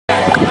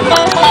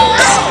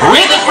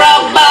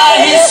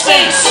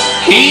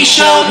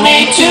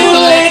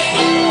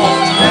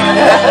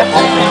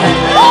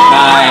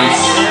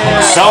Nice.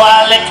 So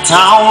I licked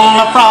on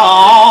the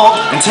frog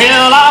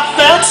until I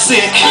felt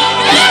sick.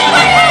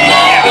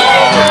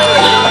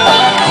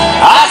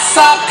 I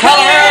saw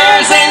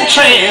colors and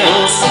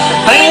trails,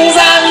 things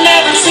I've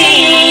never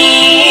seen.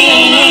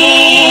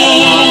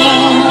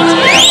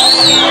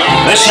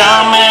 The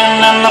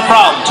shaman and the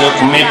frog took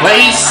me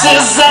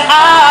places that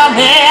I've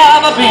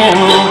never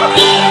been.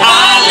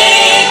 I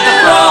licked the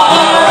frog,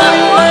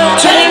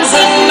 turns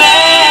an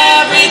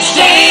average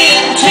day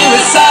into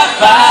a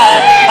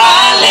sapphire.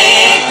 I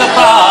licked the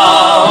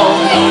frog,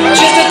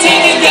 just to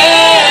take a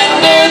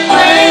gander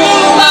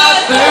through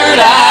my third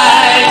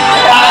eye.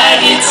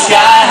 I get sky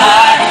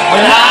high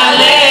when I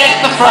lick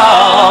the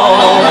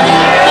frog.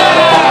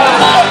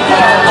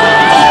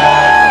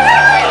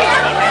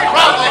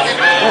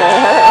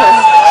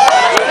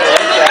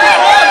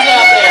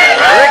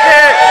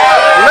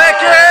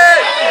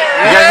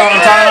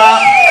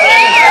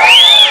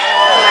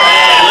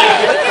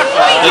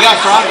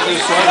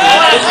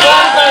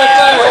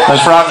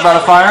 There's frogs by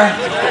the fire?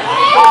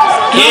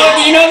 Yeah,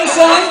 do you know the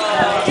song?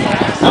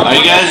 Are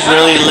you guys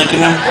really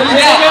licking them?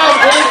 Yeah.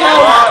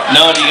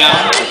 No, do you got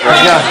them?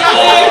 Let's go.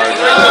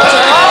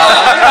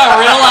 Got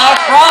real loud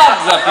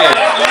frogs up here.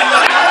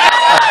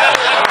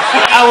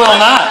 I will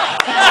not.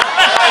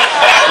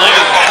 Look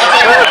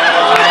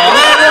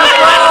at them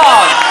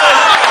frogs.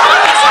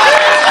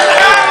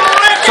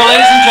 So,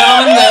 ladies and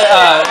gentlemen,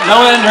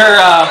 Noah and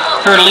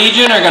her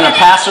legion are going to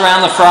pass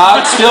around the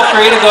frogs. Feel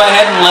free to go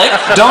ahead and lick.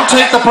 Don't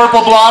take the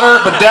purple blotter,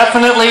 but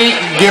definitely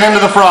get into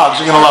the frogs.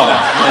 You're going to love them.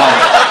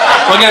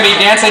 Yeah. We're going to be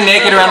dancing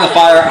naked around the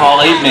fire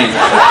all evening.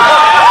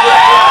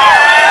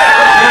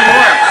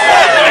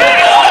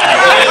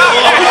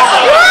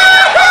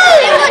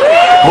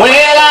 Well,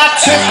 I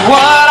took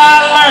what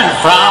I learned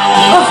from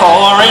the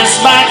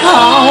forest back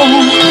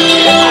home,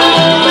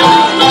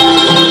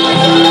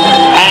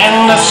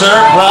 and a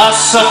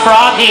surplus of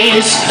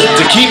froggies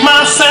to keep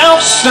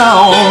myself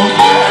stoned.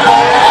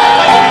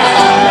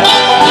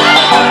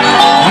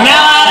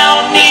 Now I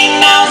don't need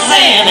no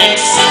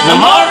Xanax, no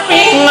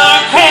morphine or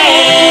crack,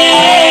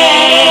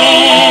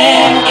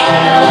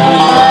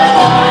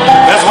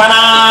 'cause when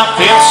I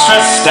feel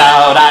stressed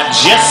out I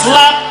just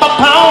lap a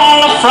pony.